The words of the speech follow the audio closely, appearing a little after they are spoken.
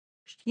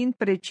Știind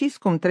precis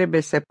cum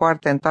trebuie să se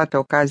poarte în toate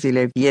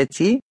ocaziile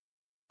vieții,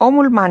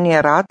 omul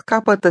manierat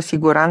capătă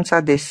siguranța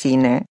de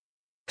sine,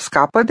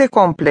 scapă de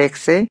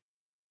complexe,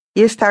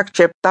 este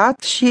acceptat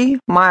și,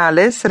 mai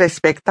ales,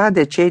 respectat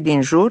de cei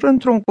din jur,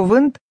 într-un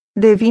cuvânt,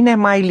 devine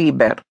mai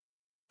liber.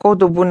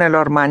 Codul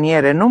bunelor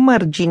maniere nu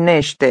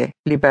mărginește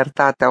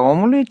libertatea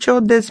omului, ci o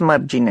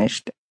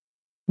dezmărginește.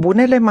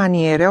 Bunele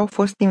maniere au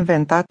fost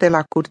inventate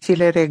la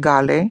curțile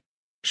regale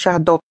și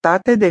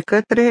adoptate de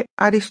către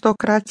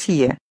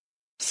aristocrație,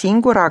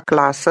 singura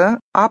clasă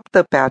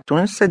aptă pe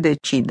atunci să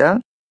decidă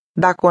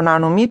dacă un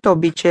anumit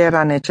obicei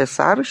era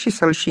necesar și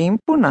să-l și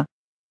impună.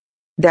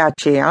 De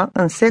aceea,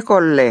 în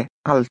secolele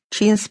al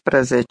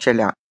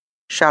XV-lea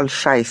și al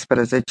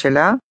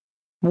XVI-lea,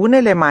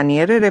 bunele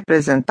maniere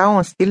reprezentau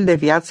un stil de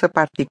viață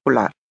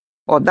particular.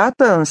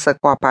 Odată însă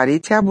cu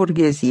apariția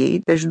burgheziei,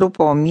 deci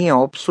după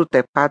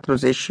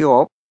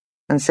 1848,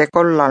 în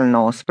secolul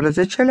al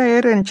XIX-lea,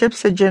 ele încep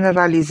să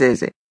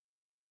generalizeze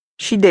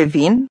și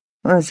devin,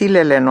 în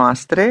zilele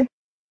noastre,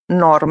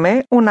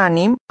 norme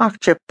unanim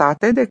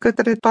acceptate de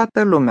către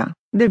toată lumea,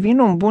 devin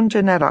un bun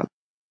general.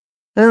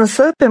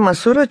 Însă, pe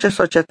măsură ce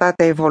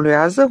societatea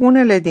evoluează,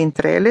 unele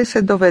dintre ele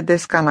se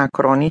dovedesc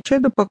anacronice,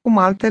 după cum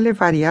altele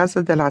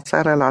variază de la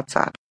țară la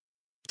țară.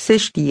 Se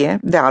știe,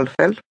 de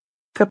altfel,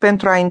 că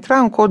pentru a intra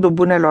în codul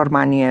bunelor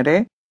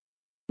maniere,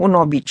 un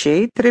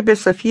obicei trebuie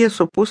să fie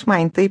supus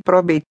mai întâi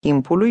probei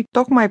timpului,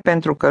 tocmai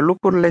pentru că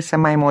lucrurile se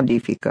mai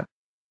modifică.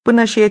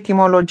 Până și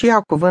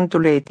etimologia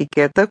cuvântului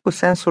etichetă, cu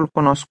sensul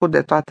cunoscut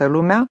de toată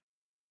lumea,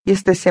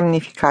 este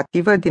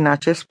semnificativă din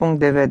acest punct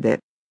de vedere.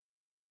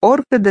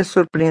 Oricât de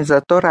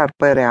surprinzător ar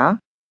părea,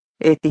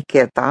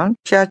 eticheta,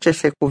 ceea ce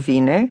se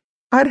cuvine,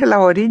 are la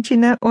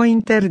origine o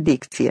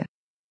interdicție.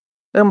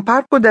 În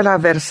parcul de la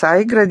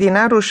Versailles,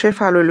 grădinarul șef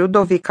al lui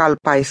Ludovic al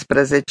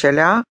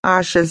XIV-lea a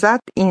așezat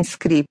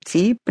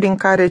inscripții prin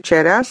care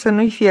cerea să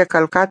nu-i fie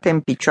călcate în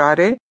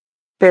picioare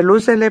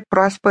peluzele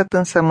proaspăt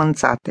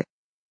însămânțate.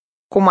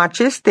 Cum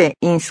aceste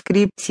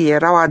inscripții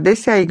erau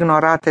adesea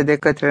ignorate de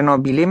către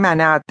nobilimea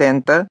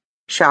neatentă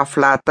și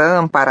aflată,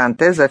 în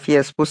paranteză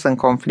fie spus, în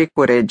conflict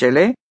cu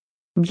regele,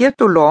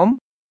 bietul om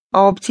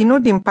a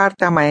obținut din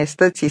partea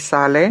maestății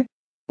sale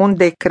un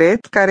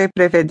decret care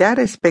prevedea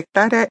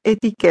respectarea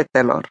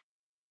etichetelor.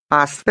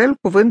 Astfel,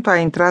 cuvântul a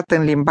intrat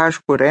în limbaj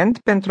curent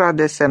pentru a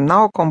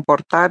desemna o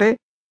comportare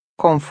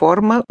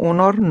conformă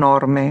unor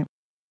norme.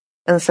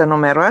 Însă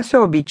numeroase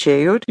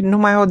obiceiuri nu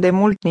mai au de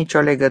mult nicio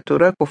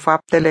legătură cu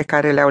faptele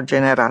care le-au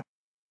generat.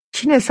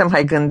 Cine se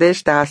mai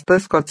gândește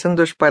astăzi,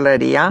 scoțându-și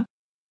pălăria,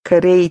 că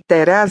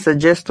reiterează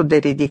gestul de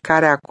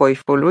ridicare a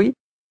coifului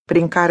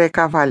prin care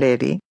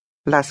cavalerii,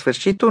 la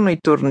sfârșitul unui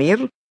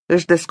turnir,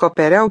 își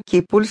descopereau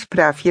chipul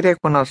spre a fi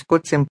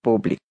recunoscuți în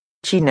public?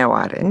 Cine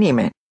oare?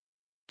 Nimeni.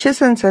 Ce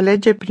se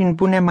înțelege prin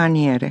bune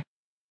maniere?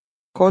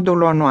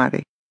 Codul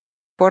onoarei.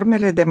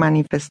 Formele de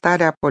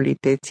manifestare a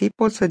politeții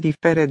pot să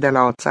difere de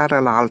la o țară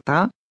la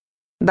alta,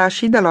 dar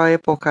și de la o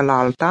epocă la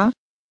alta,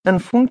 în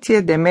funcție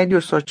de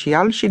mediul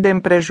social și de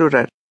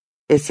împrejurări.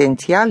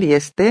 Esențial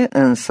este,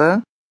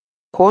 însă,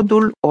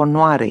 codul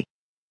onoarei,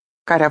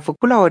 care a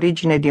făcut la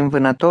origine din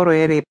vânătorul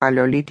erei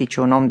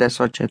paleolitice un om de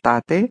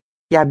societate,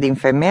 iar din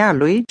femeia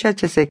lui ceea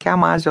ce se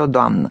cheamă azi o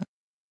doamnă.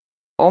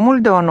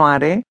 Omul de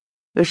onoare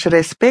își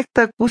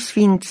respectă cu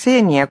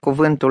sfințenie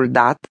cuvântul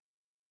dat,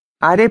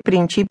 are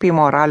principii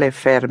morale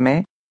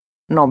ferme,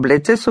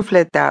 noblețe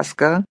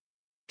sufletească,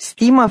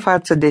 stimă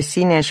față de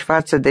sine și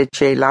față de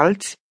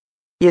ceilalți,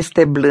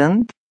 este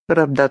blând,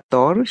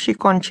 răbdător și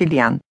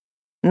conciliant.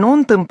 Nu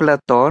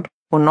întâmplător,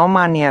 un om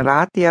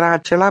manierat era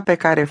acela pe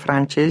care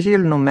francezii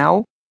îl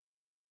numeau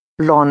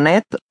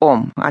l'honnête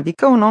om,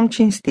 adică un om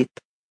cinstit.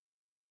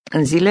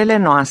 În zilele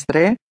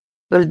noastre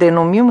îl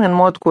denumim în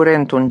mod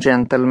curent un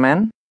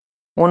gentleman,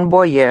 un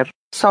boier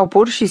sau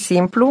pur și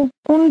simplu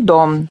un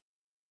domn.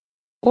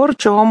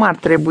 Orice om ar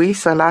trebui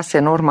să lase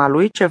în urma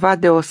lui ceva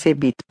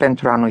deosebit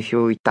pentru a nu fi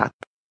uitat.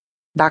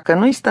 Dacă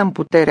nu-i stă în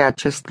putere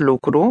acest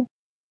lucru,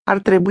 ar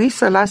trebui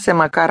să lase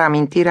măcar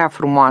amintirea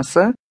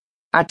frumoasă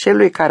a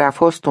celui care a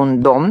fost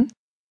un domn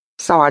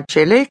sau a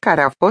celei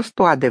care a fost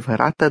o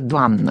adevărată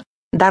doamnă.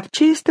 Dar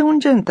ce este un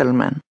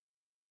gentleman?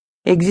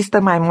 Există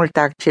mai multe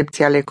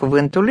accepții ale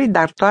cuvântului,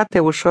 dar toate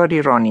ușor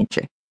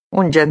ironice.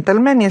 Un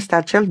gentleman este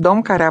acel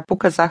domn care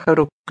apucă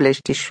zahărul cu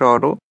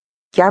cleștișorul,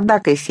 chiar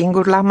dacă e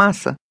singur la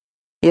masă.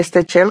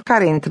 Este cel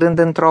care, intrând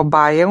într-o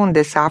baie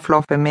unde se află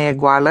o femeie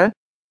goală,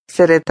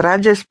 se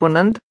retrage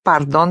spunând,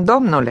 pardon,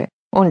 domnule.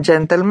 Un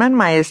gentleman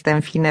mai este în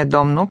fine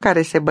domnul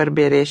care se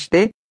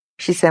bărbierește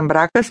și se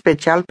îmbracă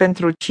special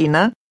pentru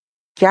cină,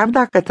 chiar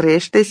dacă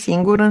trăiește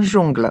singur în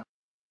junglă.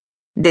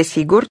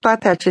 Desigur,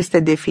 toate aceste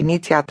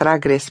definiții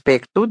atrag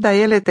respectul, dar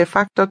ele te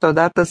fac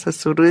totodată să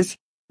surâzi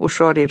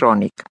ușor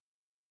ironic.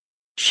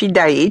 Și de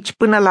aici,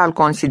 până la a-l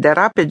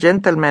considera pe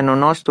gentlemanul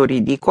nostru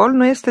ridicol,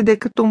 nu este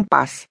decât un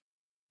pas.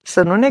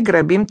 Să nu ne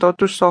grăbim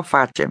totuși să o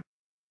facem.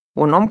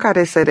 Un om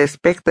care se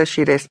respectă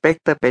și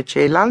respectă pe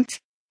ceilalți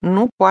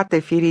nu poate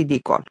fi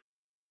ridicol.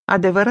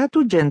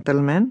 Adevăratul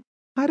gentleman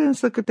are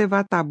însă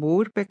câteva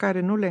tabuuri pe care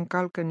nu le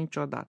încalcă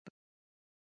niciodată.